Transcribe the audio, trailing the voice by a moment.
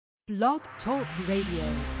Blog Talk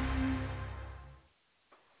Radio.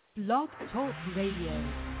 Blog Talk Radio.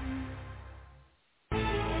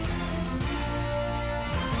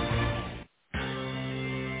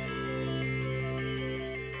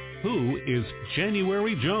 Who is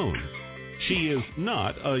January Jones? She is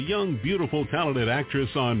not a young, beautiful, talented actress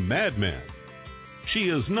on Mad Men. She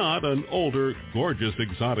is not an older, gorgeous,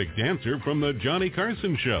 exotic dancer from the Johnny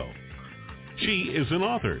Carson show. She is an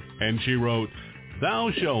author, and she wrote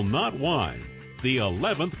Thou Shalt Not Whine, the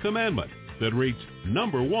 11th Commandment, that reached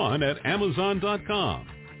 #1 at Amazon.com.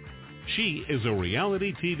 She is a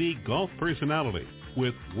reality TV golf personality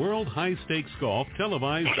with World High Stakes Golf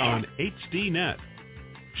televised on HDNet.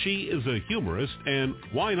 She is a humorist and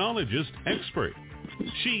winologist expert.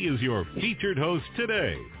 She is your featured host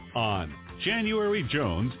today on January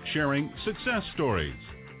Jones Sharing Success Stories.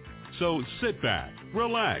 So sit back,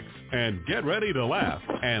 relax, and get ready to laugh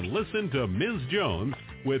and listen to Ms. Jones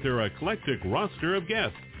with her eclectic roster of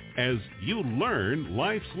guests as you learn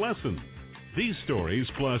life's lessons. These stories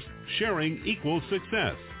plus sharing equals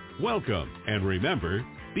success. Welcome, and remember,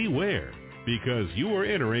 beware, because you are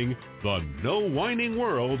entering the no whining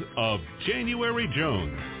world of January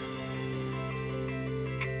Jones.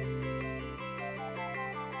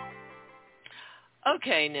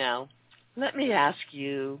 Okay, now, let me ask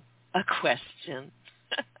you a question.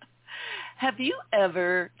 Have you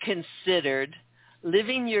ever considered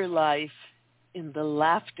living your life in the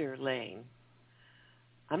laughter lane?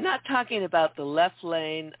 I'm not talking about the left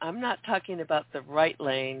lane. I'm not talking about the right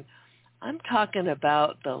lane. I'm talking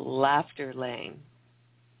about the laughter lane.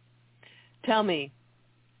 Tell me,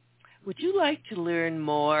 would you like to learn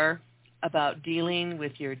more about dealing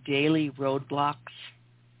with your daily roadblocks?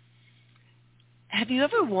 Have you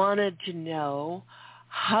ever wanted to know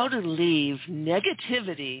how to leave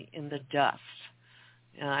negativity in the dust?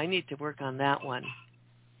 I need to work on that one.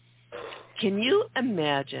 Can you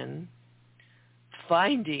imagine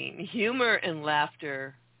finding humor and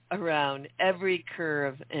laughter around every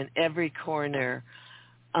curve and every corner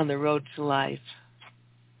on the road to life?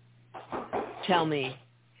 Tell me,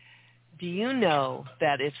 do you know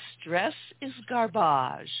that if stress is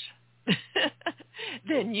garbage,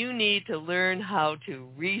 then you need to learn how to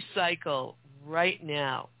recycle right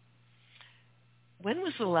now? When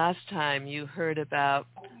was the last time you heard about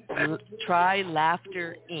Try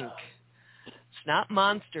Laughter Inc.? It's not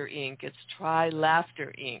Monster Inc., it's Try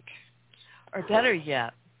Laughter Inc. Or better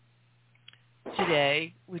yet,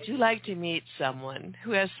 today, would you like to meet someone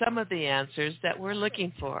who has some of the answers that we're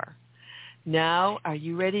looking for? Now, are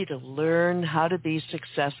you ready to learn how to be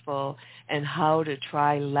successful and how to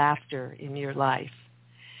try laughter in your life?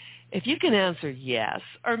 If you can answer yes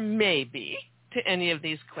or maybe to any of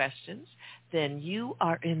these questions, then you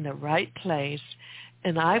are in the right place,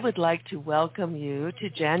 and I would like to welcome you to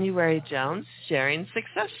January Jones Sharing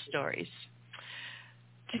Success Stories.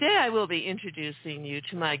 Today I will be introducing you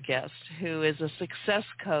to my guest, who is a success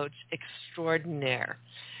coach extraordinaire.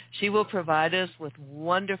 She will provide us with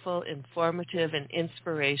wonderful, informative, and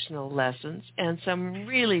inspirational lessons and some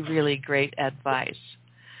really, really great advice.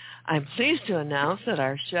 I'm pleased to announce that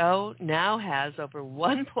our show now has over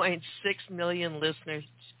 1.6 million listeners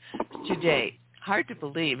to date. Hard to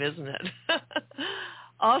believe, isn't it?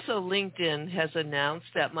 Also, LinkedIn has announced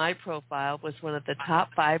that my profile was one of the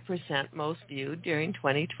top 5% most viewed during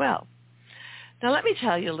 2012. Now, let me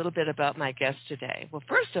tell you a little bit about my guest today. Well,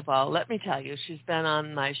 first of all, let me tell you, she's been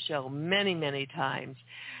on my show many, many times.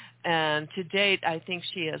 And to date, I think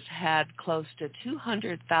she has had close to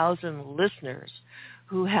 200,000 listeners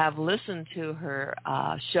who have listened to her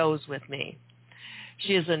shows with me.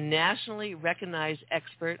 She is a nationally recognized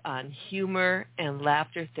expert on humor and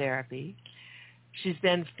laughter therapy. She's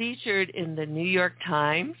been featured in the New York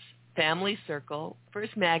Times, Family Circle,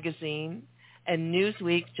 First Magazine, and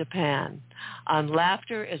Newsweek Japan on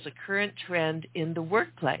laughter as a current trend in the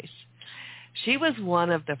workplace. She was one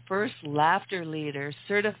of the first laughter leaders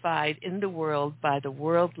certified in the world by the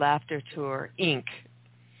World Laughter Tour, Inc.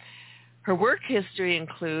 Her work history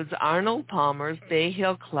includes Arnold Palmer's Bay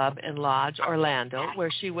Hill Club and Lodge, Orlando,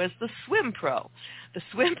 where she was the swim pro. The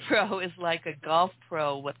swim pro is like a golf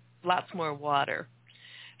pro with lots more water.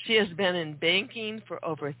 She has been in banking for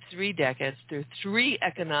over 3 decades through 3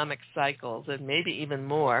 economic cycles and maybe even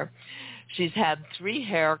more. She's had 3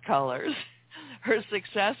 hair colors. Her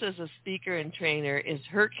success as a speaker and trainer is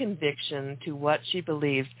her conviction to what she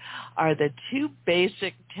believes are the 2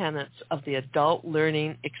 basic tenets of the adult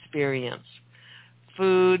learning experience: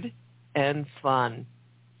 food and fun.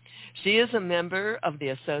 She is a member of the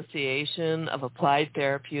Association of Applied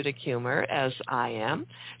Therapeutic Humor, as I am.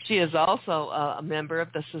 She is also a member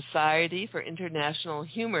of the Society for International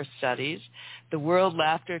Humor Studies, the World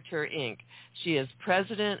Laughter Tour, Inc. She is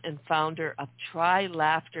president and founder of Try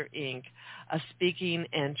Laughter, Inc., a speaking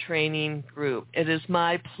and training group. It is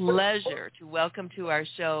my pleasure to welcome to our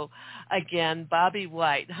show again Bobbe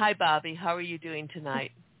White. Hi, Bobbe. How are you doing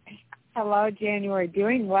tonight? Hello, January.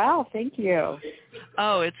 Doing well, thank you.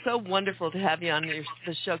 Oh, it's so wonderful to have you on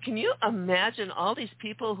the show. Can you imagine all these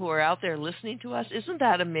people who are out there listening to us? Isn't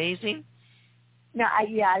that amazing? No,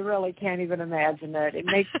 I really can't even imagine it. It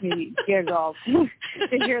makes me giggle to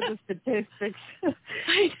hear the statistics.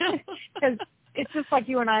 I know. Because it's just like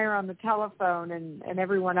you and I are on the telephone and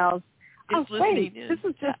everyone else. Oh, wait, this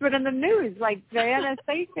has just been in the news, like the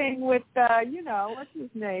NSA thing with, what's his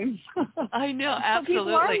name? I know,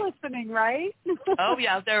 absolutely. So people are listening, right? Oh,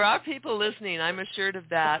 yeah, there are people listening. I'm assured of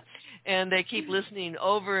that. And they keep listening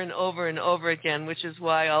over and over and over again, which is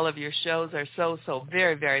why all of your shows are so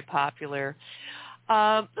very, very popular.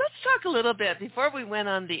 Let's talk a little bit. Before we went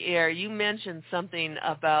on the air, you mentioned something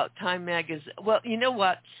about Time Magazine. Well, you know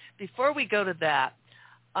what? Before we go to that,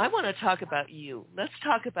 I want to talk about you. Let's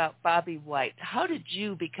talk about Bobbe White. How did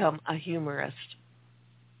you become a humorist?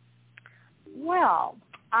 Well,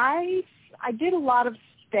 I did a lot of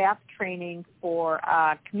staff training for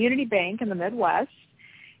a community bank in the Midwest,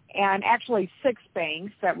 and actually 6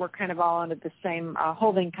 banks that were kind of all under the same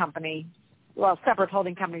holding company, well, separate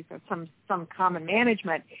holding companies with some common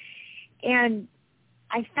management. And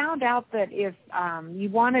I found out that if you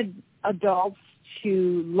wanted adults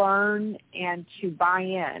to learn and to buy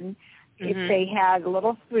in, if they had a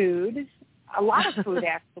little food, a lot of food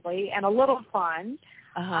actually, and a little fun,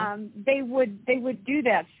 they would do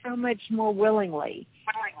that so much more willingly.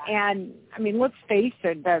 And I mean, let's face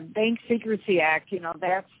it, the Bank Secrecy Act,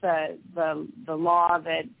 that's the law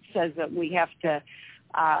that says that we have to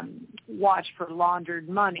watch for laundered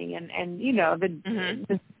money, and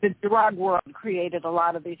the drug world created a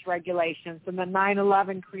lot of these regulations, and the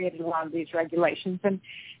 9/11 created a lot of these regulations, and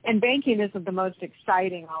banking isn't the most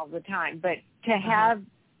exciting all the time, but to have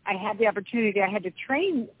I had the opportunity, I had to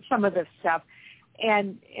train some of this stuff,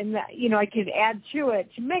 and I could add to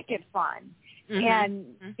it to make it fun. And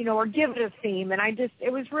or give it a theme, and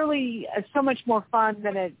it was really so much more fun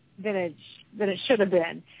than it should have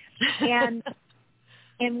been.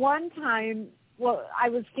 And one time, well, I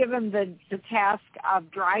was given the task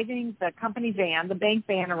of driving the company van, the bank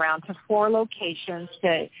van, around to 4 locations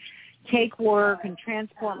to take work and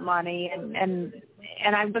transport money, and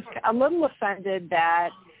I was a little offended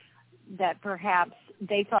that perhaps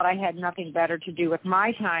they thought I had nothing better to do with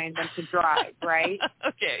my time than to drive, right?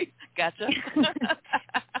 Okay, gotcha.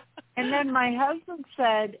 And then my husband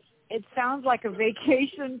said, "It sounds like a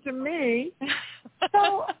vacation to me."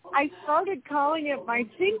 So I started calling it my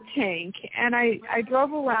think tank, and I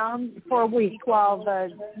drove around for a week while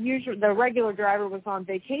the regular driver was on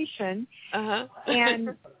vacation,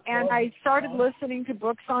 and I started listening to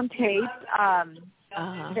books on tape,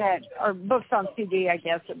 or books on CD, I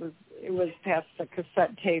guess it was past the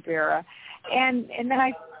cassette tape era, and then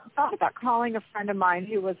I thought about calling a friend of mine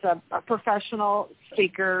who was a professional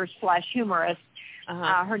speaker / humorist.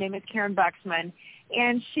 Her name is Karen Buxman,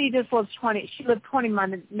 and she lived 20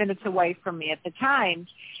 minutes away from me at the time.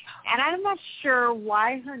 And I'm not sure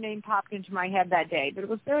why her name popped into my head that day, but it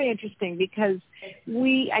was very interesting because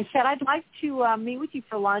I said, "I'd like to meet with you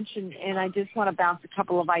for lunch, and I just want to bounce a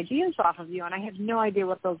couple of ideas off of you." And I had no idea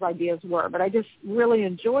what those ideas were, but I just really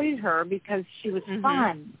enjoyed her because she was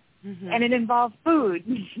fun, and it involved food.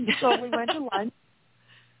 So we went to lunch,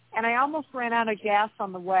 and I almost ran out of gas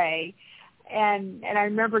on the way. And I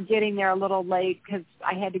remember getting there a little late because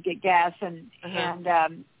I had to get gas, and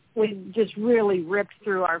we just really ripped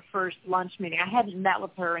through our first lunch meeting. I hadn't met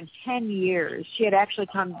with her in 10 years. She had actually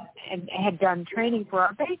come and had done training for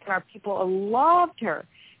our bank, and our people loved her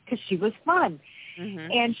because she was fun.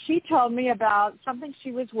 And she told me about something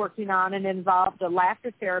she was working on, and involved a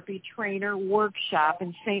laughter therapy trainer workshop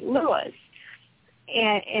in St. Louis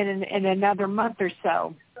in another month or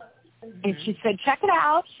so. And she said, "Check it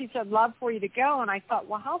out." She said, "Love for you to go." And I thought,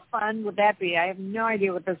 well, how fun would that be? I have no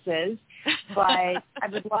idea what this is, but I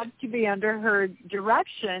would love to be under her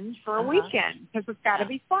direction for a weekend because it's got to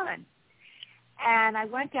be fun. And I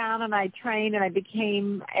went down and I trained, and I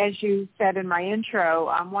became, as you said in my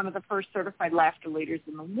intro, one of the first certified laughter leaders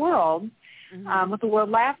in the world with the World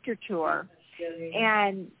Laughter Tour.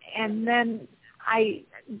 And then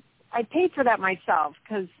I paid for that myself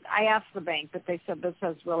because I asked the bank, but they said this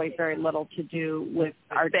has really very little to do with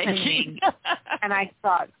our training. And I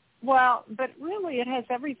thought, Well, but really it has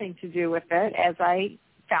everything to do with it, as I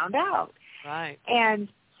found out. Right. And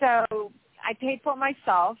so I paid for it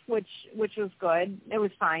myself, which was good. It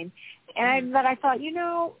was fine. And but I thought,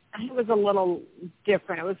 it was a little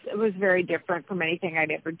different. It was very different from anything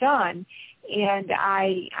I'd ever done. And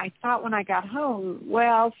I thought when I got home,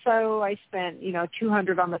 so I spent,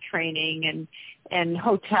 $200 on the training and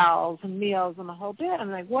hotels and meals and the whole bit.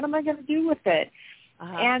 I'm like, what am I going to do with it?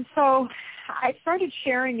 Uh-huh. And so I started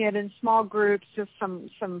sharing it in small groups, just some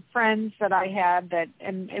friends that I had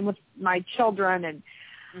and with my children. And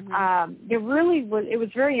it was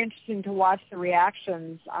very interesting to watch the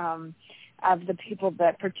reactions of the people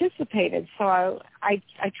that participated. So I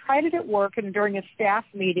tried it at work, and during a staff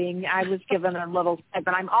meeting, I was given a little tip.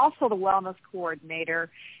 And I'm also the wellness coordinator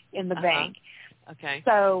in the bank. Okay.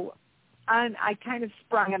 So I kind of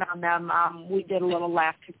sprung it on them. We did a little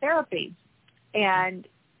laughter therapy, and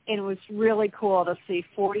it was really cool to see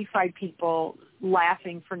 45 people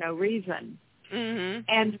laughing for no reason.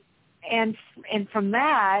 Mm-hmm. And from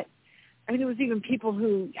that, it was even people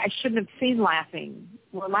who I shouldn't have seen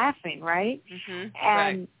were laughing, right?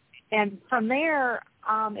 Mm-hmm. And from there,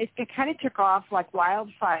 it kind of took off like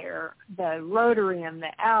wildfire. The Rotary and the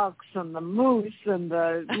Elks and the Moose and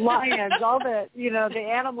the Lions, all the, the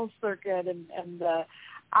Animal Circuit and the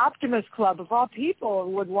Optimist Club, of all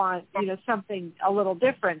people, would want, something a little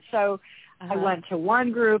different. So I went to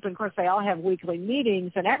one group, and of course they all have weekly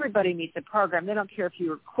meetings, and everybody needs a program. They don't care if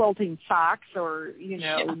you're quilting socks or,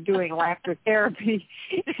 doing laughter therapy.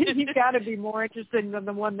 You've got to be more interested than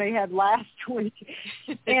the one they had last week.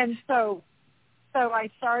 And so I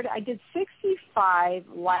did 65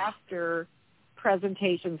 laughter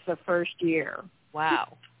presentations the first year.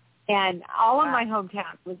 Wow. And all in my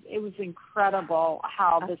hometown. It was incredible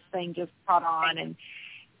how this thing just caught on.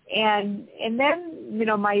 And then,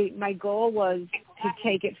 my goal was to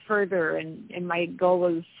take it further, and my goal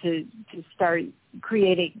was to start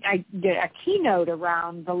creating. I did a keynote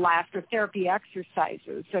around the laughter therapy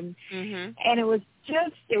exercises, and it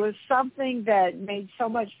was something that made so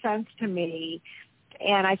much sense to me.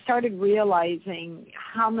 And I started realizing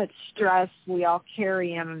how much stress we all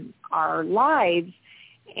carry in our lives.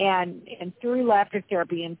 And through laughter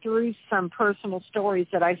therapy and through some personal stories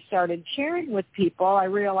that I started sharing with people, I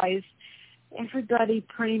realized everybody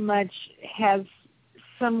pretty much has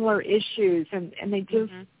similar issues, and they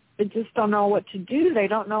just don't know what to do. They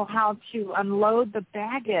don't know how to unload the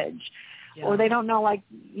baggage, or they don't know, like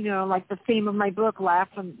the theme of my book, Life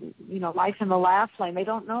in the Laugh Lane. They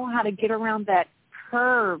don't know how to get around that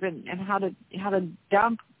curve and how to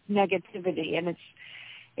dump negativity, and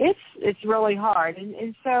it's really hard.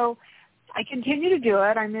 And so I continue to do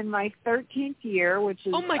it. I'm in my 13th year, which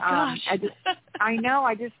is, oh my gosh. I know.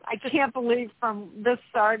 I can't believe this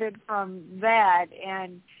started from that.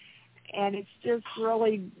 And it's just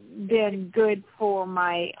really been good for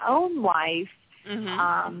my own life. And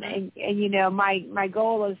my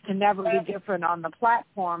goal is to never be different on the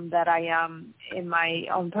platform that I am in my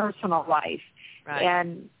own personal life. Right.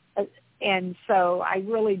 And so I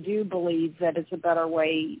really do believe that it's a better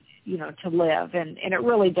way, to live. And it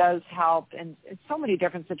really does help in so many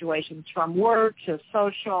different situations, from work to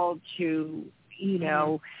social to,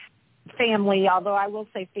 family, although I will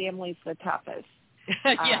say family's the toughest.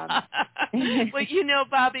 Yeah. Well,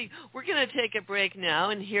 Bobbe, we're going to take a break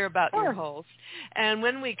now and hear about your host. And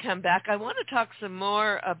when we come back, I want to talk some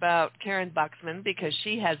more about Karen Buxman, because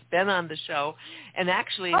she has been on the show. And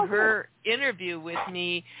actually, her interview with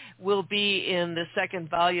me will be in the second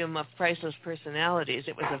volume of Priceless Personalities.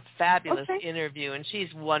 It was a fabulous interview, and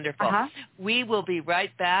she's wonderful. We will be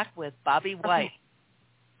right back with Bobbe White.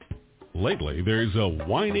 Lately, there's a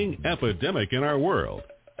whining epidemic in our world.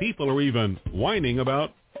 People are even whining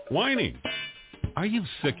about whining. Are you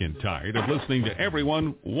sick and tired of listening to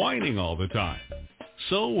everyone whining all the time?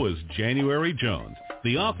 So was January Jones,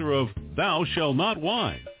 the author of Thou Shalt Not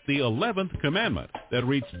Whine, the 11th Commandment, that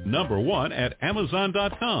reached #1 at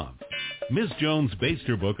Amazon.com. Ms. Jones based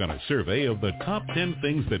her book on a survey of the top 10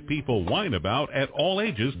 things that people whine about at all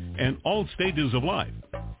ages and all stages of life.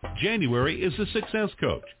 January is a success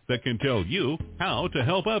coach that can tell you how to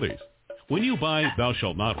help others. When you buy Thou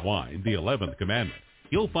Shalt Not Whine, the 11th Commandment,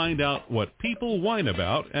 you'll find out what people whine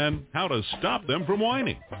about and how to stop them from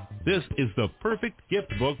whining. This is the perfect gift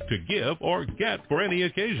book to give or get for any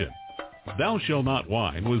occasion. Thou Shalt Not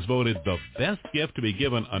Whine was voted the best gift to be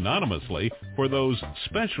given anonymously for those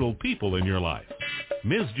special people in your life.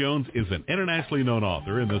 Ms. Jones is an internationally known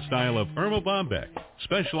author in the style of Irma Bombeck,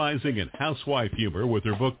 specializing in housewife humor, with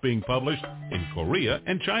her book being published in Korea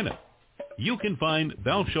and China. You can find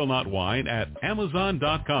Thou Shalt Not Whine at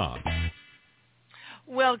Amazon.com.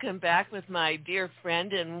 Welcome back with my dear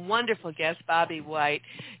friend and wonderful guest, Bobbe White.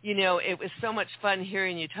 You know, it was so much fun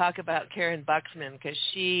hearing you talk about Karen Buxman because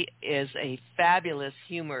she is a fabulous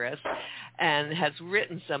humorist and has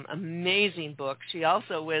written some amazing books. She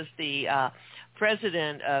also was the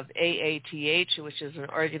president of AATH, which is an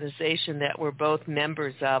organization that we're both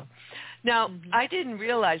members of. Now, I didn't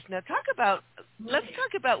realize. Now, let's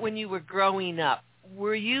talk about when you were growing up.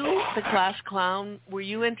 Were you the class clown? Were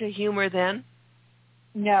you into humor then?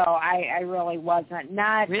 No, I really wasn't.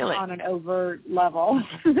 Not really? On an overt level.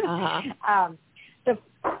 The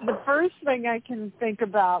first thing I can think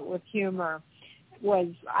about with humor was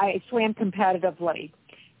I swam competitively,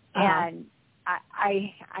 and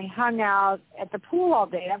I hung out at the pool all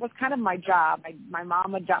day. That was kind of my job. My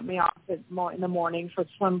mom would drop me off in the morning for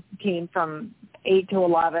swim team from 8 to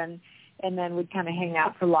 11, and then we'd kind of hang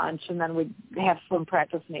out for lunch, and then we'd have swim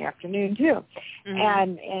practice in the afternoon too.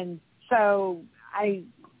 And so I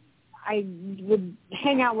would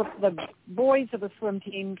hang out with the boys of the swim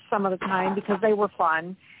team some of the time because they were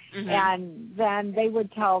fun. And then they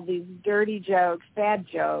would tell these dirty jokes, bad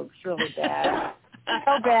jokes, really bad.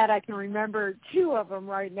 So bad I can remember 2 of them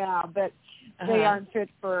right now, but they aren't fit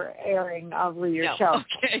for airing over your show.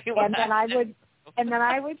 Okay. And then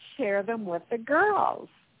I would share them with the girls.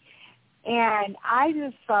 And I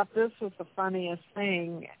just thought this was the funniest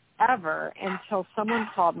thing ever until someone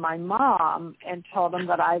called my mom and told them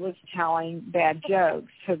that I was telling bad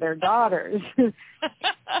jokes to their daughters.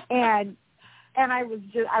 and I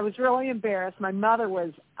was really embarrassed. My mother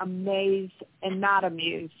was amazed and not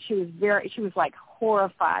amused. She was like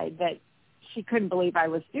horrified that she couldn't believe I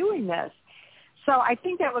was doing this. So I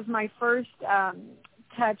think that was my first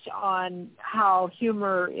touch on how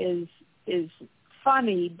humor is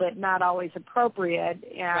funny but not always appropriate,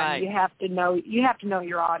 and you have to know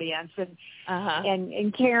your audience,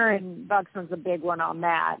 and Karen Buxman's a big one on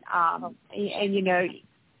that. And you know,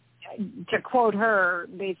 to quote her,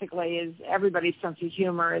 basically, is everybody's sense of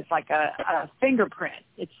humor is like a fingerprint.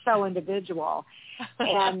 It's so individual.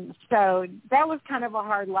 And so that was kind of a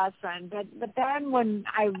hard lesson. But then when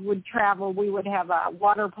I would travel, we would have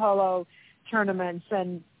water polo tournaments,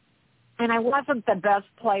 and I wasn't the best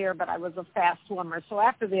player, but I was a fast swimmer. So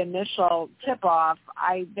after the initial tip-off,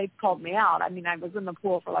 they pulled me out. I mean, I was in the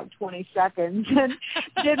pool for like 20 seconds and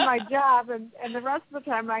did my job, and the rest of the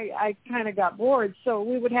time I kind of got bored. So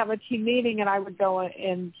we would have a team meeting, and I would go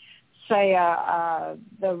and say,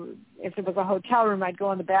 if it was a hotel room, I'd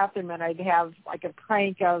go in the bathroom, and I'd have like a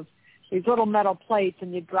prank of these little metal plates,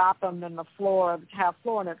 and you drop them in the floor, the tile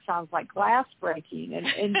floor, and it sounds like glass breaking.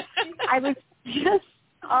 And I was just...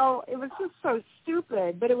 Oh, it was just so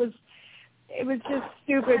stupid, but it was just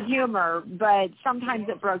stupid humor, but sometimes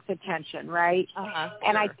it broke the tension, right?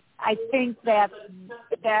 And sure. I think that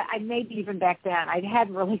I maybe even back then, I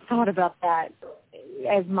hadn't really thought about that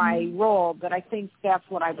as my role, but I think that's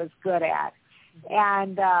what I was good at.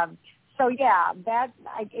 And so, yeah,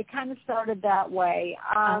 it kind of started that way.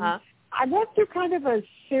 I went through kind of a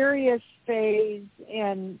serious phase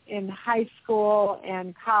in high school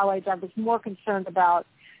and college. I was more concerned about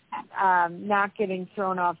not getting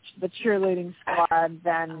thrown off the cheerleading squad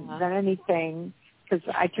than anything, because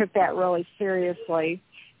I took that really seriously.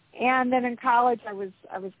 And then in college, I was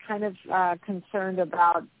kind of concerned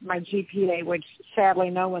about my GPA, which sadly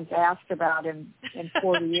no one's asked about in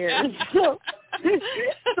 40 years. So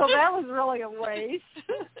that was really a waste.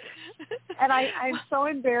 And I'm so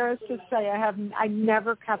embarrassed to say I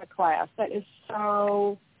never cut a class. That is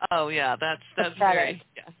so. Oh yeah, that's very.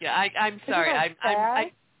 Yeah, I'm sorry.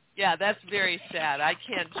 Yeah, that's very sad. I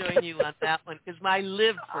can't join you on that one because I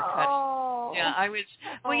lived for cutting. Oh. Yeah, I was.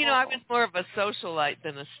 Well, you know, I was more of a socialite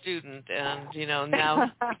than a student, and you know,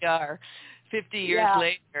 now we are 50 years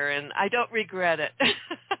later, and I don't regret it.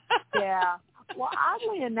 Yeah. Well,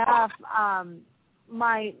 oddly enough,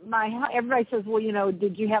 my everybody says, well, you know,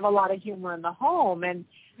 did you have a lot of humor in the home? And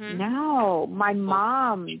no, my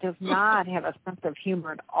mom does not have a sense of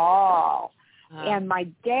humor at all, and my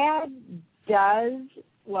dad does.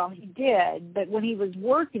 Well, he did, but when he was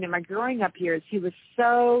working in my growing up years, he was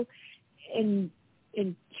so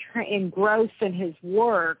engrossed in his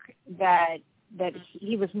work that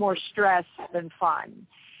he was more stressed than fun.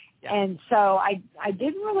 Yeah. And so I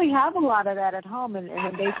didn't really have a lot of that at home, and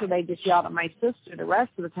basically they just yelled at my sister the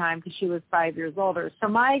rest of the time because she was 5 years older. So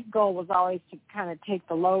my goal was always to kind of take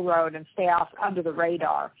the low road and stay off under the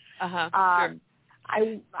radar. Sure.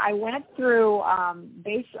 I went through I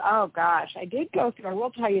did go through, I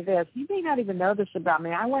will tell you this, you may not even know this about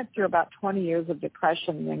me, I went through about 20 years of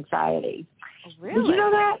depression and anxiety. Oh, really? Did you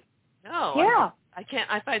know that? No. Yeah.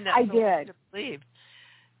 I find that I so did. hard to believe.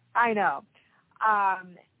 I know.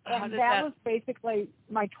 And that was basically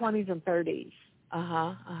my 20s and 30s.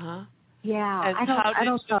 Yeah, And I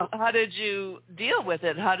don't know. How did you deal with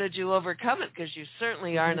it? How did you overcome it? Because you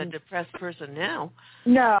certainly aren't a depressed person now.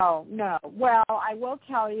 No. Well, I will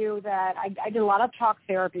tell you that I did a lot of talk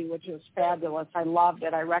therapy, which was fabulous. I loved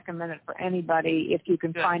it. I recommend it for anybody if you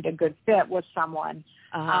can find a good fit with someone.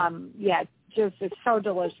 It's so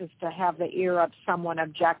delicious to have the ear of someone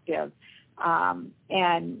objective. And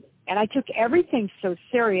I took everything so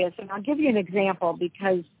serious. And I'll give you an example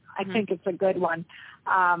because I think it's a good one.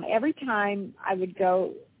 Every time I would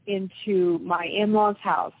go into my in-law's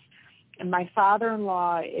house, and my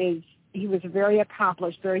father-in-law he was a very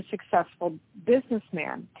accomplished, very successful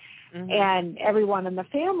businessman, and everyone in the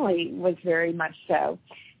family was very much so.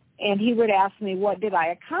 And he would ask me, what did I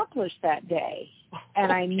accomplish that day?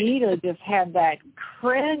 And I immediately just had that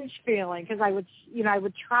cringe feeling because I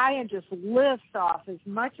would try and just list off as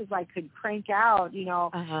much as I could crank out,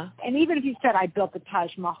 And even if you said I built the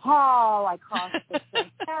Taj Mahal, I crossed the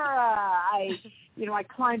Sahara, I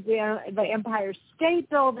climbed the Empire State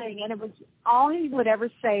Building, and it was all he would ever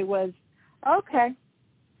say was, okay.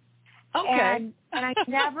 And I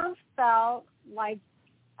never felt like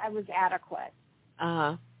I was adequate.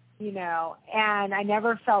 And I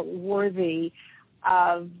never felt worthy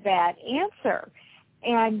of that answer.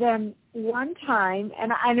 And then one time,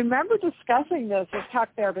 and I remember discussing this with talk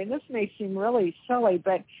therapy, and this may seem really silly,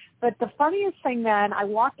 but the funniest thing then, I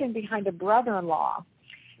walked in behind a brother-in-law,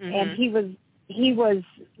 and he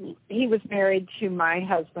was married to my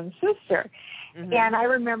husband's sister. And I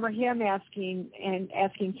remember him asking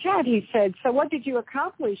Kent, he said, so what did you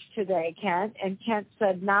accomplish today, Kent? And Kent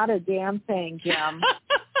said, not a damn thing, Jim.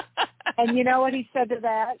 And you know what he said to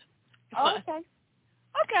that?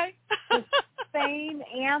 Okay. The same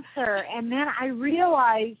answer. And then I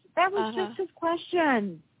realized that was just his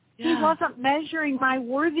question. Yeah. He wasn't measuring my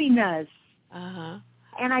worthiness. And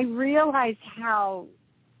I realized how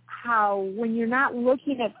when you're not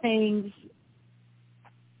looking at things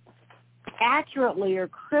accurately or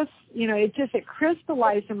it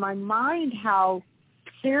crystallized in my mind how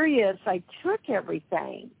serious I took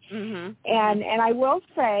everything. And I will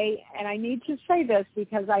say, and I need to say this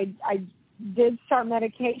because I did start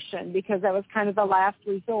medication because that was kind of the last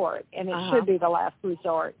resort, and it should be the last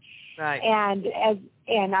resort. Right.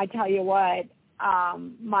 And I tell you what,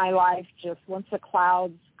 my life just, once the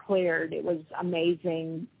clouds cleared, it was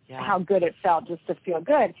amazing how good it felt just to feel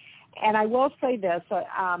good. And I will say this,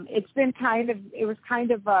 it was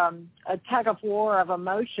kind of a tug of war of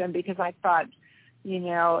emotion because I thought,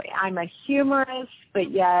 I'm a humorist,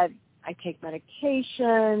 but yet I take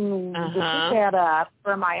medication. Does this add up?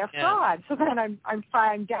 Or am I a fraud? So then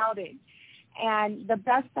I'm doubting. And the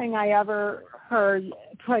best thing I ever heard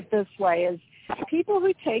put this way is people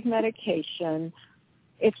who take medication,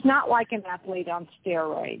 it's not like an athlete on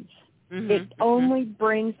steroids. It only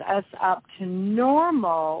brings us up to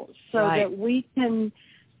normal so that we can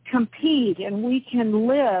compete and we can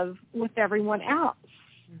live with everyone else.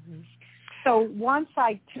 So once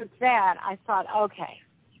I took that, I thought, okay,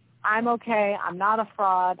 I'm okay. I'm not a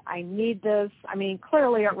fraud. I need this. I mean,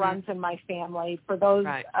 clearly it runs in my family. For those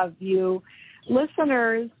of you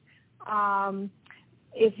listeners,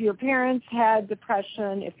 if your parents had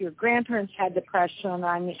depression, if your grandparents had depression,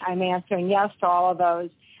 I'm answering yes to all of those.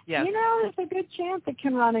 Yes. There's a good chance it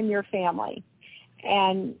can run in your family.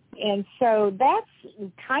 And so that's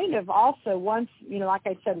kind of also once, like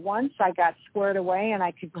I said, once I got squared away and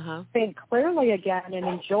I could think clearly again and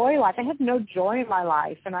enjoy life. I had no joy in my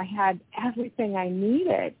life, and I had everything I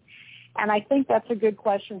needed. And I think that's a good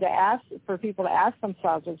question to ask for people to ask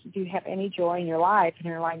themselves is, do you have any joy in your life? And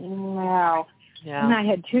you're like, no. Yeah. And I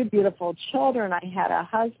had 2 beautiful children. I had a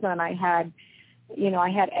husband. I had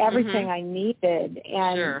everything I needed,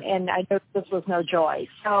 and I knew this was no joy.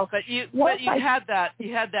 So, but you had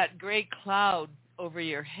that gray cloud over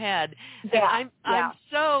your head. Yeah, I'm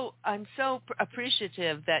so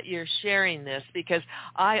appreciative that you're sharing this, because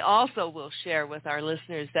I also will share with our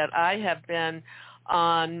listeners that I have been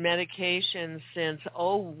on medication since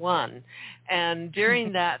 2001, and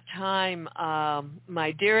during that time,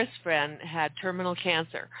 my dearest friend had terminal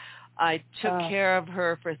cancer. I took care of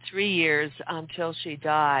her for 3 years until she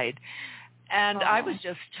died. And I was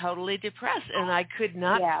just totally depressed, and I could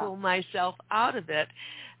not pull myself out of it.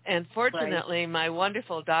 And fortunately, my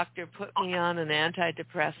wonderful doctor put me on an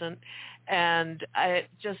antidepressant, and it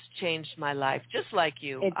just changed my life, just like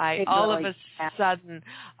you. All of a sudden,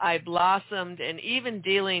 I blossomed, and even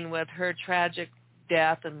dealing with her tragic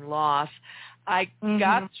death and loss, I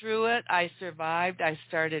got through it. I survived. I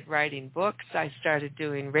started writing books. I started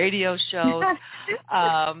doing radio shows. And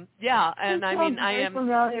I mean, I am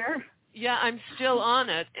familiar. Yeah, I'm still on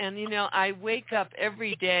it. And, I wake up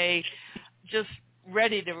every day just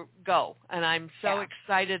ready to go. And I'm so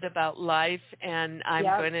excited about life. And I'm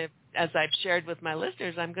going to, as I've shared with my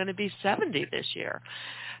listeners, I'm going to be 70 this year.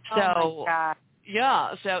 So, oh, my God.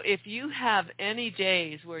 Yeah, so if you have any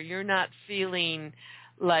days where you're not feeling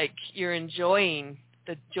like you're enjoying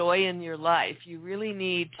the joy in your life, you really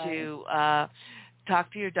need to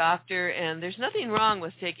talk to your doctor. And there's nothing wrong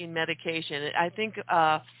with taking medication. I think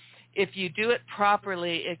if you do it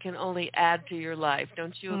properly, it can only add to your life.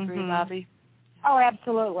 Don't you agree, Bobbe? Oh,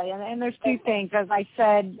 absolutely. And there's two things. As I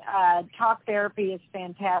said, talk therapy is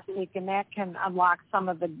fantastic, and that can unlock some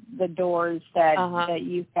of the doors that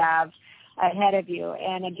you have ahead of you.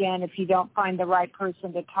 And, again, if you don't find the right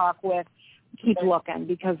person to talk with, keep looking,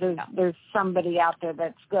 because there's somebody out there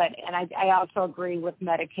that's good. And I also agree with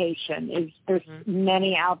medication. There's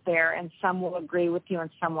many out there, and some will agree with you and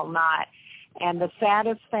some will not. And the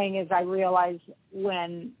saddest thing is I realized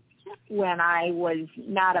when I was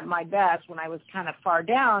not at my best, when I was kind of far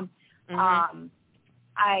down,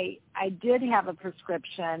 I did have a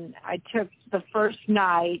prescription. I took the first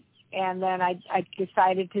night, and then I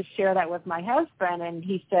decided to share that with my husband, and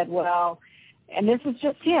he said, well, and this is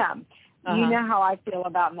just him, you know how I feel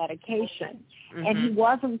about medication. And he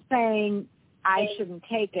wasn't saying I shouldn't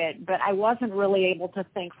take it, but I wasn't really able to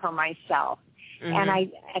think for myself. And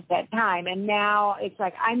at that time, and now it's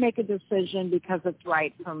like I make a decision because it's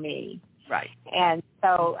right for me. Right. And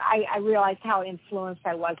so I realized how influenced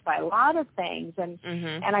I was by a lot of things, and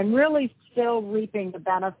I'm really still reaping the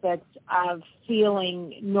benefits of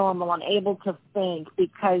feeling normal and able to think,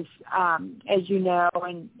 because as you know,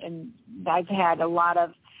 and I've had a lot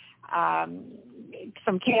of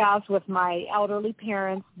some chaos with my elderly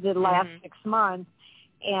parents the last 6 months.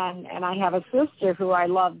 And I have a sister who I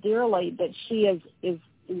love dearly, but she is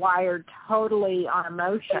wired totally on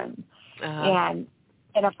emotion. And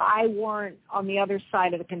if I weren't on the other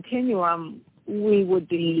side of the continuum, we would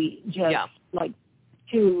be just like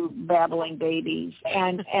two babbling babies.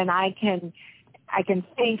 And I can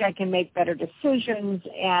think, I can make better decisions,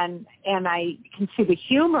 and I can see the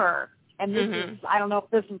humor. And this is, I don't know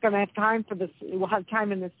if this is going to have time for this. We'll have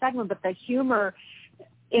time in this segment, but the humor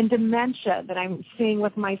in dementia that I'm seeing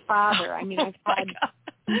with my father. I mean, I've had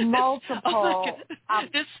multiple.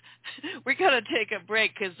 We're going to take a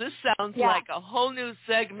break, because this sounds like a whole new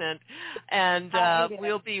segment, and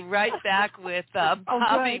we'll be right back with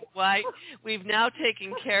Bobbe White. We've now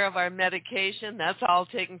taken care of our medication. That's all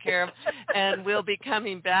taken care of, and we'll be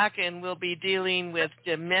coming back, and we'll be dealing with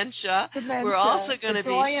dementia. We're also going to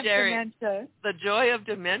be sharing The Joy of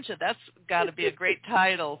Dementia. That's got to be a great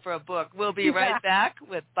title for a book. We'll be right back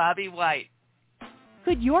with Bobbe White.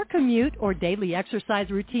 Could your commute or daily exercise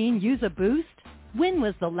routine use a boost? When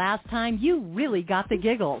was the last time you really got the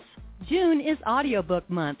giggles? June is audiobook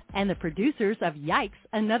month, and the producers of Yikes,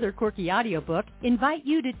 Another Quirky Audiobook, invite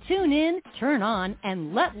you to tune in, turn on,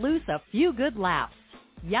 and let loose a few good laughs.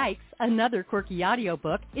 Yikes, Another Quirky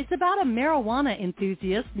Audiobook is about a marijuana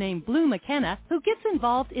enthusiast named Blue McKenna who gets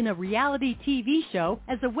involved in a reality TV show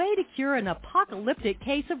as a way to cure an apocalyptic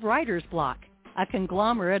case of writer's block. A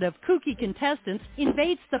conglomerate of kooky contestants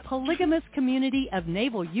invades the polygamous community of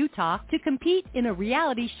Naval, Utah to compete in a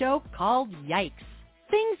reality show called Yikes.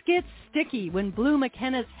 Things get sticky when Blue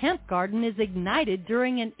McKenna's hemp garden is ignited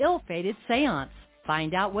during an ill-fated seance.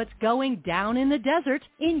 Find out what's going down in the desert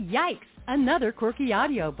in Yikes, Another Quirky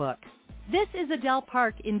Audiobook. This is Adele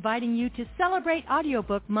Park inviting you to celebrate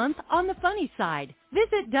Audiobook Month on the funny side.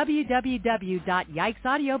 Visit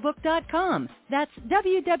www.yikesaudiobook.com. That's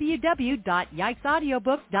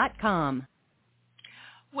www.yikesaudiobook.com.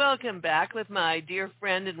 Welcome back with my dear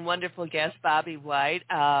friend and wonderful guest, Bobbe White.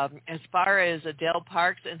 As far as Adele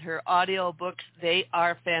Parks and her audiobooks, they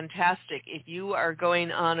are fantastic. If you are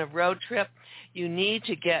going on a road trip, you need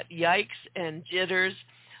to get Yikes and Jitters.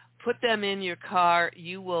 Put them in your car.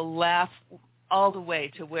 You will laugh all the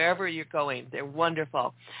way to wherever you're going. They're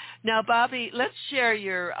wonderful. Now, Bobbe, let's share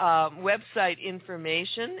your website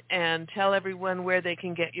information and tell everyone where they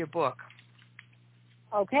can get your book.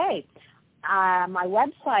 Okay. My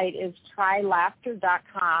website is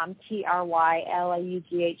trylaughter.com,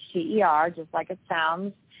 TRYLAUGHTER, just like it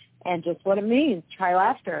sounds, and just what it means, Try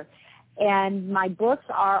Laughter. And my books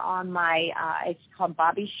are on my, it's called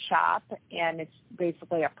Bobbe's Shop, and it's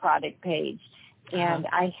basically a product page. And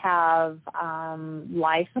I have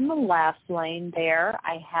Life in the Last Lane there.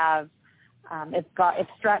 I have, If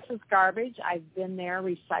Stress is Garbage, I've been there,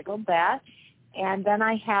 recycled that. And then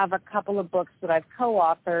I have a couple of books that I've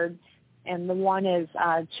co-authored, and the one is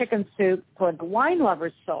Chicken Soup for the Wine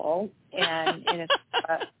Lover's Soul, and it's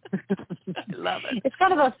I love it. It's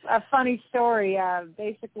kind of a funny story.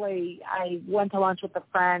 Basically, I went to lunch with a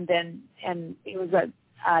friend, and it was an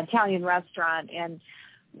Italian restaurant, and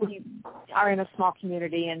we are in a small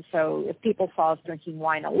community, and so if people saw us drinking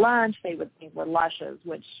wine at lunch, they would think we're lushes,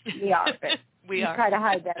 which we are, but we try to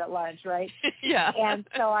hide that at lunch, right? Yeah. And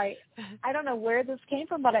so I don't know where this came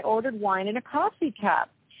from, but I ordered wine in a coffee cup.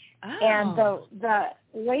 Oh. And the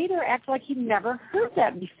waiter acted like he'd never heard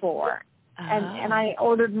that before. And I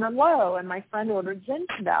ordered Merlot, and my friend ordered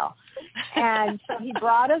Zinfandel. And so he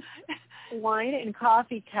brought us wine in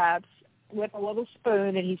coffee cups with a little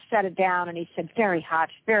spoon, and he set it down, and he said, very hot,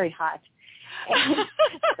 very hot. And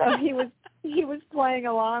so he was playing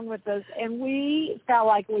along with us, and we felt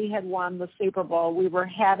like we had won the Super Bowl. We were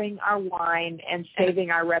having our wine and saving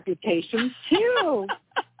our reputations, too.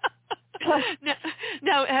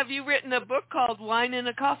 Now, have you written a book called Wine in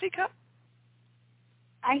a Coffee Cup?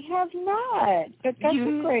 I have not, but that's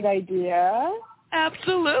a great idea.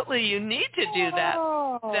 Absolutely. You need to do that.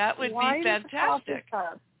 That would be fantastic.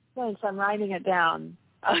 Thanks. I'm writing it down.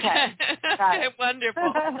 Okay. Okay,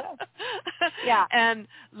 wonderful. Yeah. And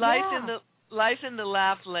Life in the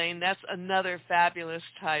Laugh Lane, that's another fabulous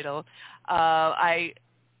title. I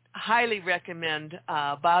highly recommend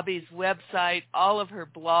Bobbe's website, all of her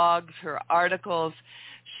blogs, her articles.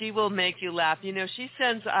 She will make you laugh. You know,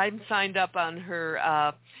 I'm signed up on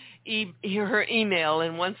her her email,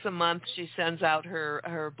 and once a month she sends out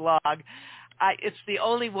her blog. It's the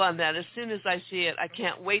only one that as soon as I see it, I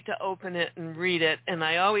can't wait to open it and read it. And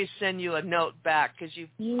I always send you a note back because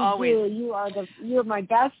you always do. You're my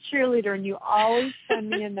best cheerleader, and you always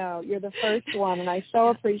send me a note. You're the first one, and I so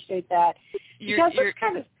appreciate that. Because it's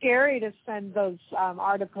kind of scary to send those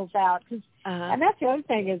articles out. And that's the other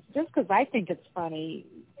thing is just because I think it's funny,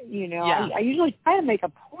 you know, I usually try to make a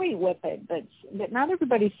point with it, but not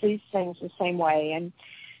everybody sees things the same way. And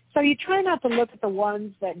so you try not to look at the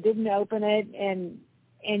ones that didn't open it, and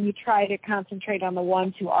you try to concentrate on the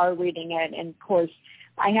ones who are reading it. And, of course,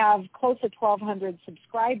 I have close to 1,200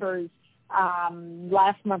 subscribers.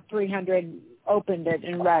 Last month, 300 opened it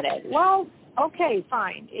and read it. Well, okay,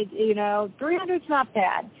 fine. 300's not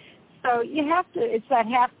bad. So you have to, it's that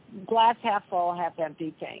glass half full, half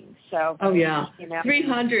empty thing. So,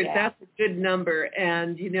 300, that's a good number.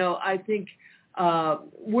 And, I think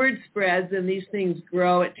word spreads and these things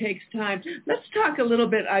grow. It takes time. Let's talk a little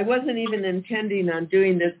bit. I wasn't even intending on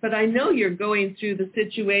doing this, but I know you're going through the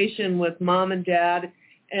situation with mom and dad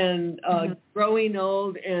and growing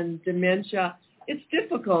old and dementia. It's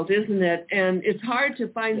difficult, isn't it? And it's hard to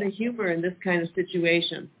find the humor in this kind of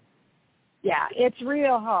situation. Yeah, it's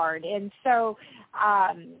real hard. And so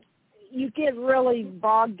you get really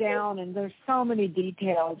bogged down, and there's so many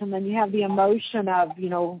details. And then you have the emotion of,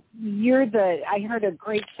 I heard a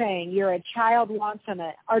great saying, you're a child once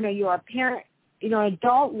you're a parent, an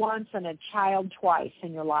adult once and a child twice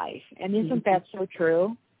in your life. And isn't that so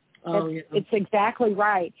true? It's exactly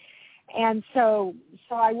right. And so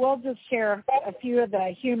I will just share a few of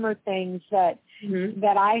the humor things that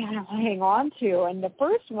I hang on to. And the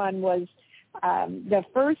first one was the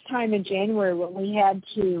first time in January when we had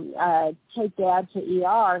to take Dad to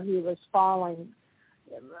ER. He was falling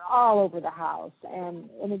all over the house, and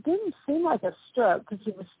it didn't seem like a stroke because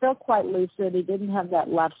he was still quite lucid. He didn't have that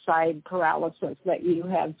left side paralysis that you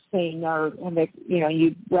have seen or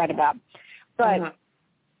you read about, but.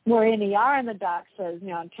 We're in ER, and the doc says,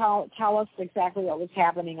 tell us exactly what was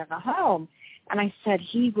happening in the home. And I said,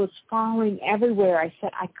 he was falling everywhere. I said,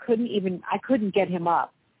 I couldn't get him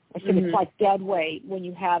up. I said, it's like dead weight when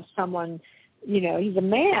you have someone, he's a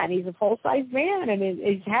man, he's a full-size man, and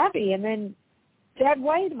he's heavy. And then dead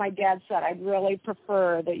weight, my dad said, I'd really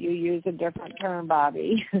prefer that you use a different term,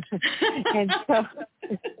 Bobbe. And so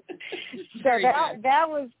that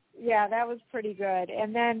was, that was pretty good.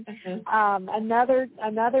 And then another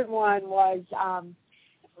one was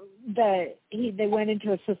they went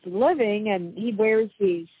into assisted living, and he wears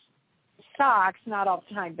these socks, not all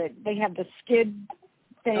the time, but they have the skid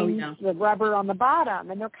things, the rubber on the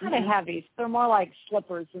bottom, and they're kind of heavy. So they're more like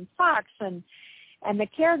slippers than socks. And the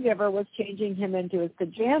caregiver was changing him into his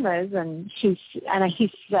pajamas, and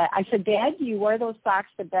I said, Dad, do you wear those socks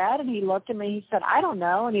to bed? And he looked at me, he said, I don't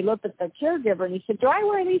know. And he looked at the caregiver, and he said, do I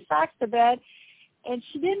wear these socks to bed? And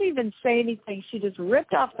she didn't even say anything. She just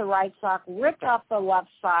ripped off the right sock, ripped off the left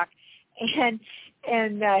sock, and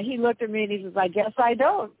he looked at me, and he says, I guess I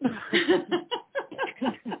don't.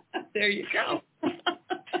 There you go.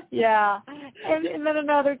 Yeah. And then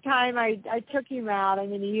another time I took him out. I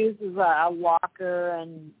mean, he uses a walker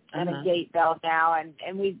and a gait belt now,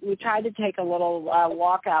 and we tried to take a little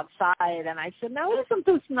walk outside, and I said, no, isn't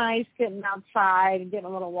this nice getting outside and getting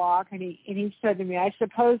a little walk? And he said to me, I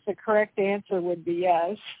suppose the correct answer would be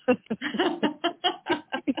yes.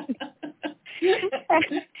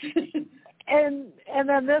 And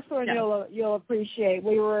then this one you'll appreciate.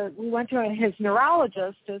 We went to his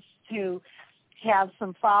neurologist just to have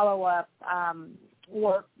some follow-up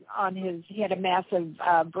work on he had a massive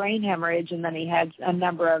brain hemorrhage, and then he had a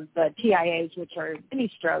number of TIAs, which are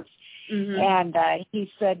mini strokes. And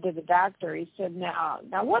he said to the doctor, he said, now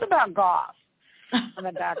what about golf? And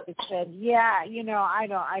the doctor said, yeah,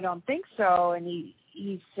 I don't think so. And he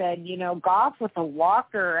said, golf with a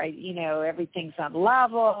walker, everything's on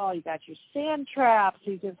level. You got your sand traps.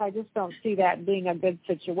 He says, I just don't see that being a good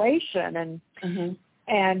situation.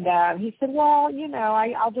 And he said, well,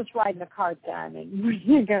 I'll just ride in the cart then. And we're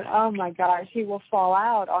thinking, oh, my gosh, he will fall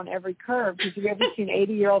out on every curve. Have you ever seen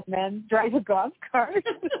 80-year-old men drive a golf cart?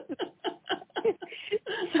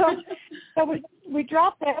 So we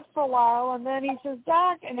dropped that for a while, and then he says,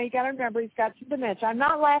 Doc, and you got to remember, he's got some dementia. I'm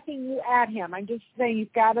not laughing at him. I'm just saying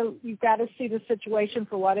you've got to see the situation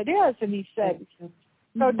for what it is. And he said,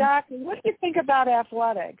 so, Doc, what do you think about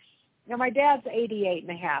athletics? Now, my dad's 88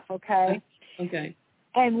 and a half, okay? Okay.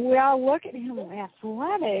 And we all look at him,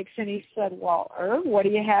 athletics, and he said, well, Irv, what do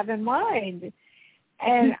you have in mind?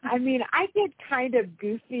 And, I mean, I get kind of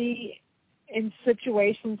goofy in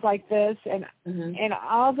situations like this, and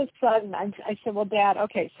all of a sudden I said, well, Dad,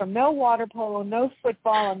 okay, so no water polo, no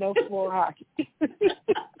football, and no floor hockey.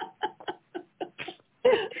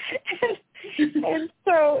 and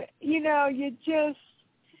so, you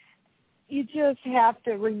just have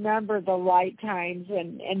to remember the right times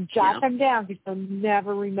and jot them down, because you'll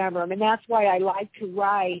never remember them. And that's why I like to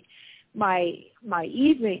write my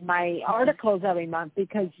articles every month,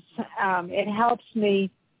 because it helps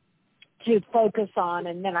me to focus on,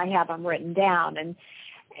 and then I have them written down. And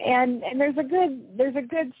there's a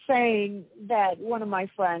good saying that one of my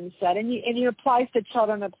friends said, and it applies to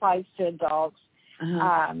children, applies to adults.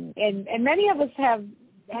 And many of us have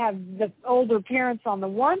the older parents on the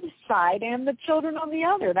one side and the children on the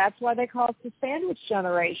other. That's why they call it the sandwich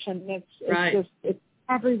generation. It's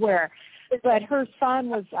everywhere. But her son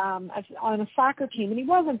was on a soccer team, and he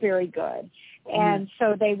wasn't very good. And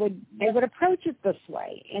so they would approach it this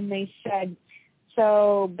way, and they said,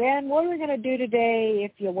 so, Ben, what are we going to do today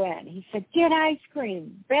if you win? He said, get ice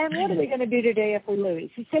cream. Ben, what are we going to do today if we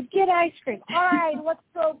lose? He said, get ice cream. All right, let's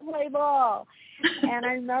go play ball. And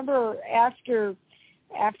I remember after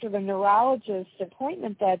the neurologist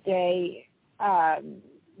appointment that day,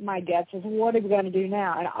 my dad says, what are we going to do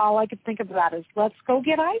now? And all I could think about is, let's go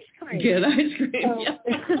get ice cream. Get ice cream,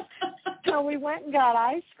 So we went and got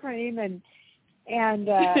ice cream, and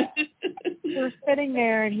we're sitting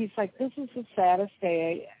there, and he's like, this is the saddest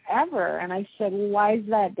day ever. And I said, well, why is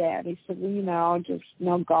that, Dad? He said, well, just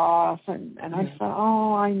no golf. And I said,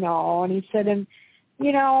 oh, I know. And he said, and,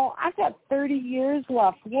 I've got 30 years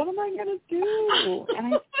left. What am I going to do? And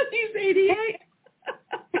I said, he's 88.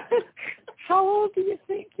 How old do you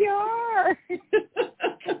think you are?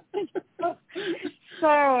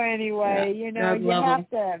 So anyway, you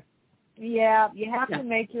have to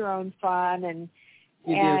make your own fun, and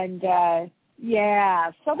so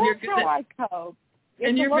that's how I cope.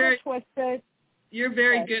 It's a little twisted. You're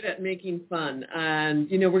very good at making fun. And,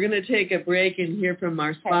 we're going to take a break and hear from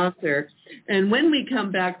our sponsor. And when we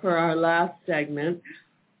come back for our last segment,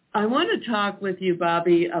 I want to talk with you,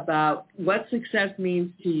 Bobbe, about what success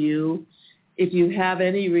means to you, if you have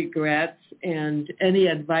any regrets, and any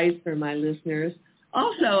advice for my listeners.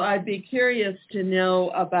 Also, I'd be curious to know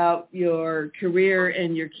about your career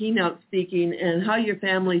and your keynote speaking, and how your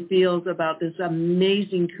family feels about this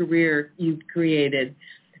amazing career you've created.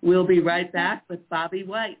 We'll be right back with Bobbe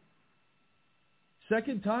White.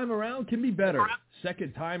 Second time around can be better.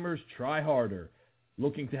 Second timers try harder.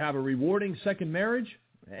 Looking to have a rewarding second marriage?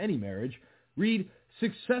 Any marriage? Read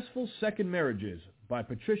Successful Second Marriages by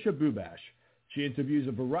Patricia Bubash. She interviews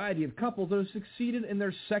a variety of couples that have succeeded in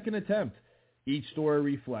their second attempt. Each story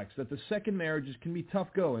reflects that the second marriages can be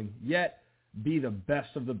tough going, yet be the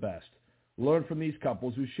best of the best. Learn from these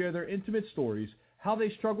couples who share their intimate stories, how they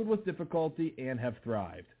struggled with difficulty and have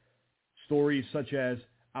thrived. Stories such as,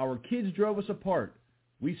 our kids drove us apart.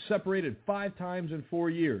 We separated 5 times in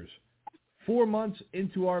 4 years. 4 months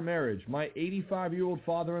into our marriage, my 85-year-old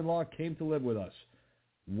father-in-law came to live with us.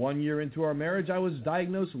 1 year into our marriage, I was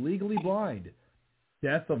diagnosed legally blind.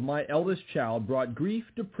 Death of my eldest child brought grief,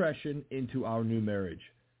 depression into our new marriage.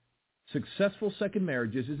 Successful Second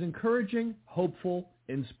Marriages is encouraging, hopeful,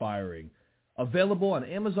 inspiring. Available on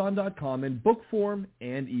Amazon.com in book form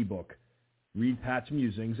and ebook. Read Pat's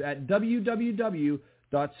musings at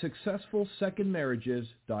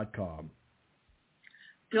www.successfulsecondmarriages.com.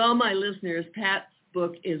 To all my listeners, Pat's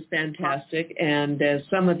book is fantastic, and as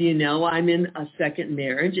some of you know, I'm in a second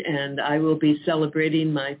marriage, and I will be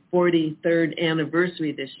celebrating my 43rd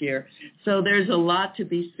anniversary this year. So there's a lot to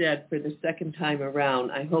be said for the second time around.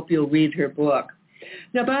 I hope you'll read her book.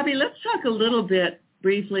 Now, Bobbe, let's talk a little bit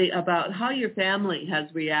briefly about how your family has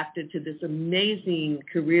reacted to this amazing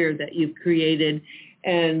career that you've created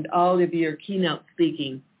and all of your keynote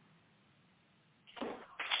speaking.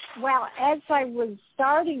 Well, as I was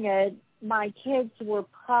starting it, my kids were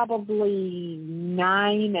probably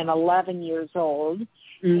 9 and 11 years old,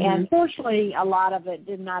 and fortunately, a lot of it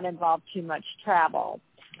did not involve too much travel.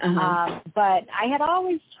 But I had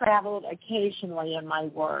always traveled occasionally in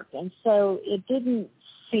my work, and so it didn't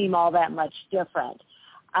seem all that much different.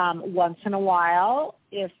 Once in a while,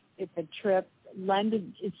 if a trip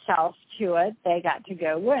lended itself to it, they got to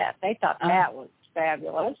go with. They thought that was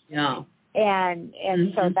fabulous. Yeah. And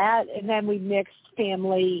so that, and then we mixed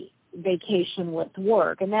family vacation with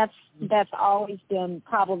work, and that's always been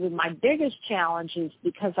probably my biggest challenge, is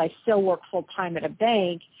because I still work full time at a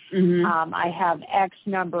bank. I have X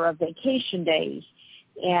number of vacation days,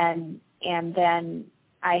 and then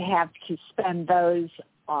I have to spend those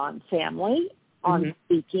on family, on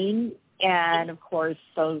speaking, and of course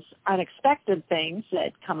those unexpected things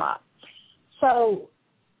that come up. So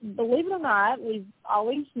believe it or not, we've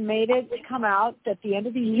always made it come out at the end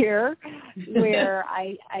of the year where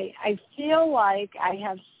I feel like I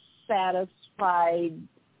have satisfied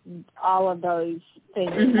all of those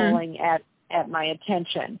things pulling at my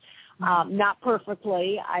attention. Not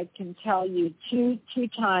perfectly. I can tell you two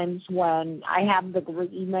times when I have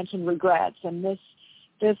you mentioned regrets, and this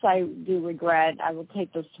I do regret. I will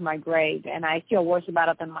take this to my grave, and I feel worse about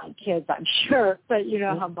it than my kids, I'm sure, but you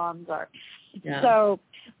know how moms are. Yeah. So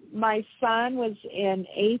my son was in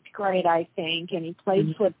 8th grade, I think, and he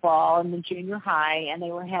played football in the junior high, and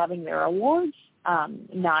they were having their awards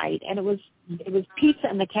night, and it was pizza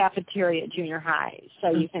in the cafeteria at junior high. So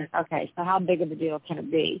you think, okay, so how big of a deal can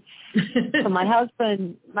it be? So my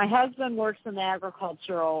husband works in the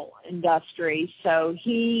agricultural industry, so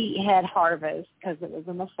he had harvest because it was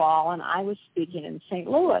in the fall, and I was speaking in St.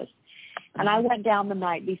 Louis. And I went down the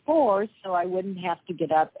night before so I wouldn't have to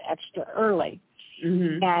get up extra early.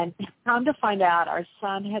 And come to find out, our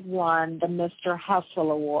son had won the Mr.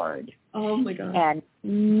 Hustle Award. Oh, my God. And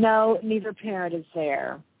neither parent is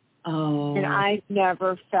there. Oh. And I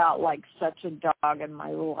never felt like such a dog in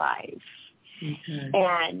my life.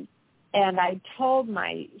 And I told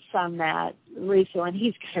my son that recently, and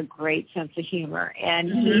he's got a great sense of humor,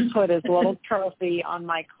 and he put his little trophy on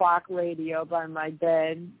my clock radio by my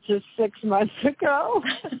bed just 6 months ago.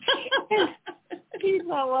 He's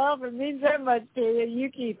like, well, if it means that much to you, you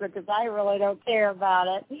keep it, because I really don't care about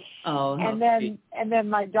it. Oh, and then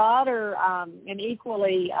my daughter, an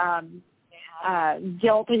equally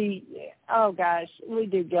guilty, oh gosh, we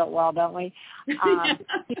do guilt well, don't we? Was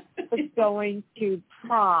going to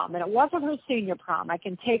prom, and it wasn't her senior prom. I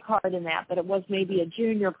can take heart in that, but it was maybe a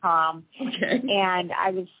junior prom. Okay. And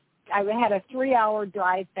I had a 3-hour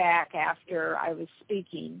drive back after I was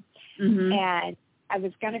speaking, and I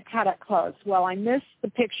was going to cut it close. Well, I missed the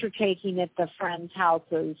picture taking at the friends'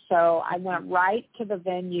 houses, so I went right to the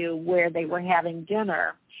venue where they were having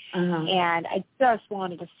dinner, and I just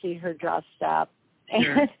wanted to see her dressed up.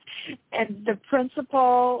 Sure. And the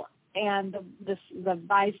principal and the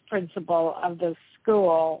vice principal of the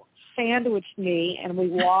school sandwiched me, and we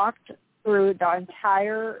walked through the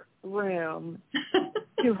entire room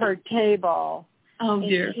to her table. Oh,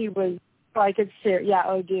 dear. And she was like,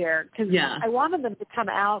 oh, dear. Because I wanted them to come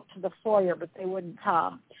out to the foyer, but they wouldn't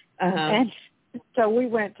come. And so we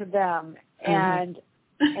went to them, and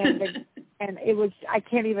it was, I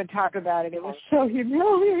can't even talk about it. It was so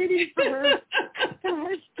humiliating for her.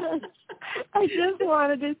 I just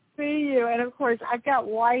wanted to see you. And, of course, I've got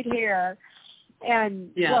white hair. And,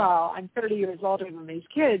 well, I'm 30 years older than these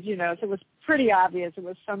kids, so it was pretty obvious it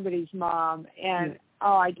was somebody's mom. And,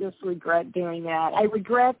 I just regret doing that. I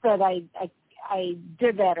regret that I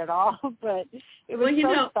did that at all, but it was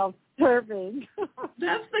self-serving.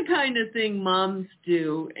 That's the kind of thing moms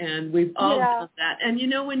do, and we've all done that. And,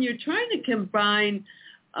 when you're trying to combine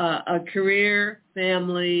a career,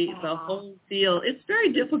 family, the whole deal, it's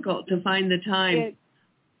very difficult to find the time.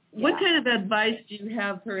 What kind of advice do you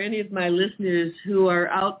have for any of my listeners who are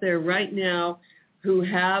out there right now who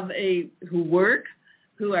work,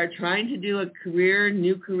 who are trying to do a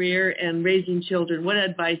new career, and raising children, what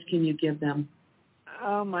advice can you give them?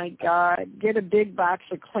 Oh, my God. Get a big box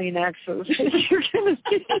of Kleenexes. You're going to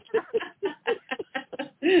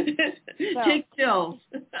Take pills.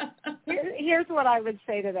 Here's what I would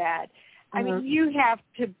say to that. I mean, you have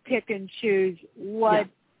to pick and choose what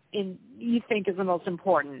you think is the most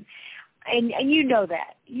important. And you know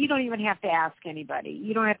that. You don't even have to ask anybody.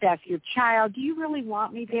 You don't have to ask your child, do you really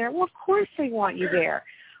want me there? Well, of course they want you there.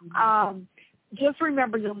 Just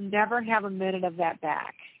remember, you'll never have a minute of that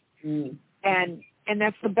back. And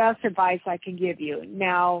that's the best advice I can give you.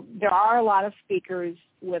 Now, there are a lot of speakers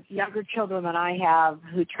with younger children than I have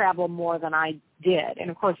who travel more than I did.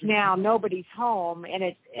 And, of course, now nobody's home, and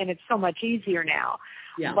it's so much easier now.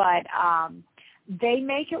 Yeah. But they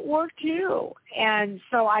make it work, too. And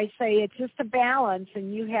so I say it's just a balance,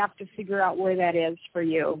 and you have to figure out where that is for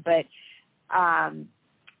you. But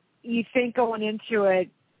you think going into it,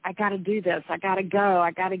 I got to do this. I got to go.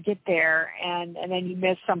 I got to get there. And then you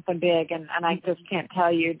miss something big. And I just can't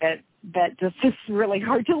tell you that just is really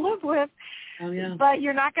hard to live with. Oh, yeah. But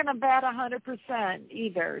you're not going to bet 100%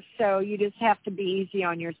 either. So you just have to be easy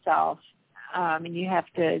on yourself. And you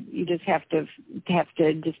just have to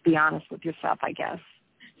just be honest with yourself, I guess.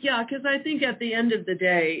 Yeah, because I think at the end of the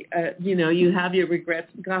day, you have your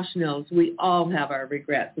regrets. Gosh knows, we all have our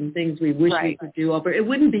regrets and things we wish we could do over. It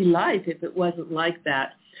wouldn't be life if it wasn't like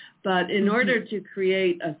that. But in order to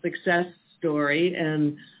create a success story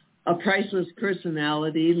and a priceless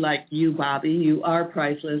personality like you, Bobbe, you are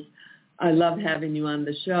priceless. I love having you on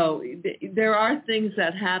the show. There are things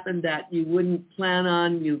that happen that you wouldn't plan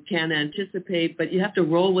on, you can't anticipate, but you have to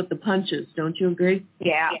roll with the punches. Don't you agree?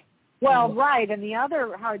 Yeah. Well, right. And the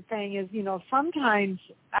other hard thing is, sometimes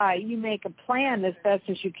you make a plan as best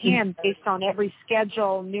as you can based on every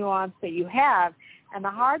schedule nuance that you have. And the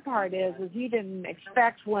hard part is you didn't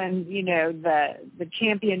expect when, the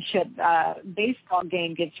championship baseball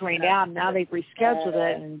game gets rained out, and now they've rescheduled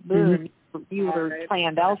it, and boom, you were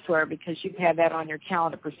planned elsewhere because you've had that on your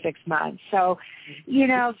calendar for 6 months. So,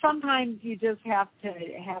 sometimes you just have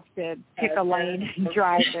to pick a lane and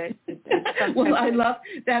drive it. Well, I love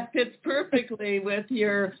that fits perfectly with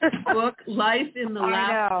your book, Life in the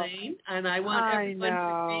Last Lane, and I want everyone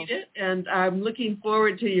to read it. And I'm looking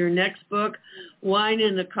forward to your next book, Wine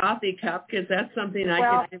in the Coffee Cup, because that's something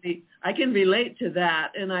I can relate to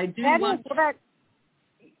that. And I do want.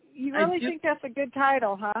 You really think that's a good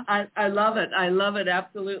title, huh? I love it. I love it,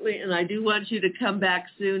 absolutely. And I do want you to come back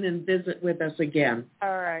soon and visit with us again.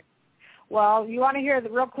 All right. Well, you want to hear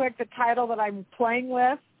real quick the title that I'm playing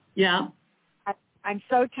with? Yeah. I'm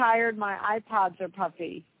so tired, my iPods are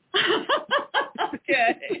puffy.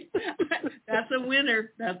 Okay. That's a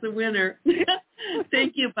winner. That's a winner.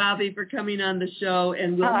 Thank you, Bobbe, for coming on the show,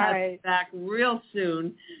 and we'll have you back real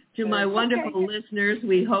soon. To my wonderful listeners,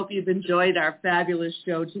 we hope you've enjoyed our fabulous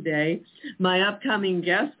show today. My upcoming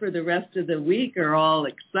guests for the rest of the week are all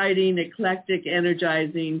exciting, eclectic,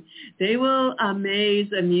 energizing. They will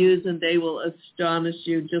amaze, amuse, and they will astonish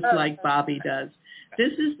you just like Bobbe does.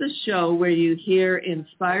 This is the show where you hear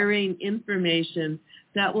inspiring information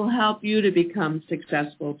that will help you to become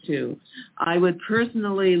successful too. I would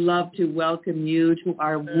personally love to welcome you to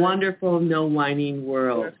our wonderful No Whining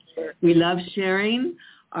world. We love sharing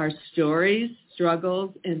our stories,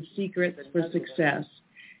 struggles, and secrets for success.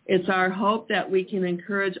 It's our hope that we can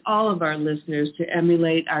encourage all of our listeners to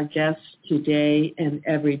emulate our guests today and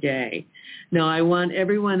every day. Now, I want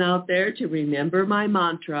everyone out there to remember my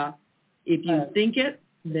mantra: if you think it,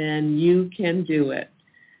 then you can do it.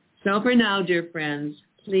 So for now, dear friends,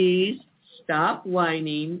 please stop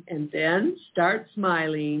whining and then start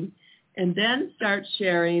smiling and then start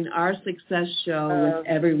sharing our success show with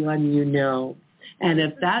everyone you know. And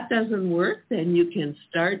if that doesn't work, then you can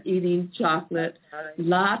start eating chocolate,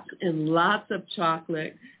 lots and lots of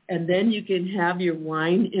chocolate, and then you can have your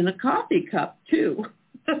wine in a coffee cup too.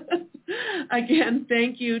 Again,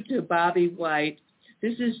 thank you to Bobbe White.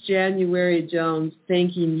 This is January Jones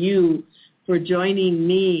thanking you for joining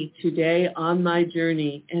me today on my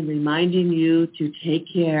journey and reminding you to take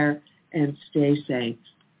care and stay safe.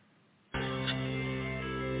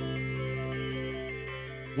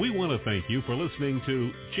 We want to thank you for listening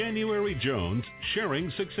to January Jones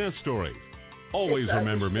Sharing Success Stories. Always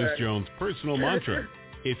remember Miss Jones' personal mantra: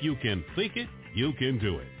 if you can think it, you can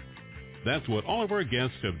do it. That's what all of our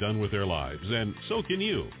guests have done with their lives, and so can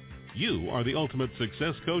you. You are the ultimate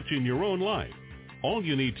success coach in your own life. All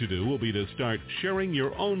you need to do will be to start sharing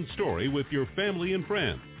your own story with your family and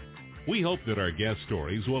friends. We hope that our guest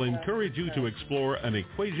stories will encourage you to explore an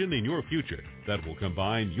equation in your future that will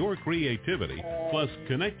combine your creativity plus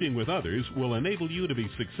connecting with others will enable you to be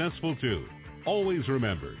successful too. Always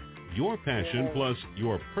remember, your passion plus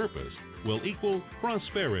your purpose will equal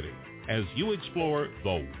prosperity as you explore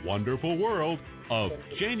the wonderful world of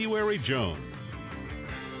January Jones.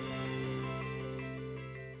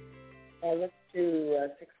 Let's do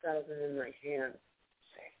 6,000 in my hand.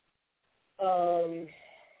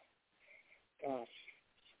 Gosh.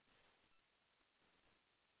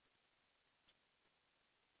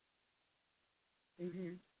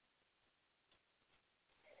 Mm-hmm.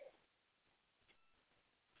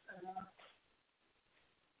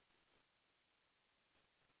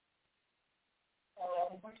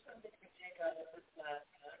 Which one did we take out of this last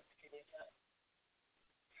time? Can you tell?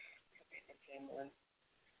 Could be the same one.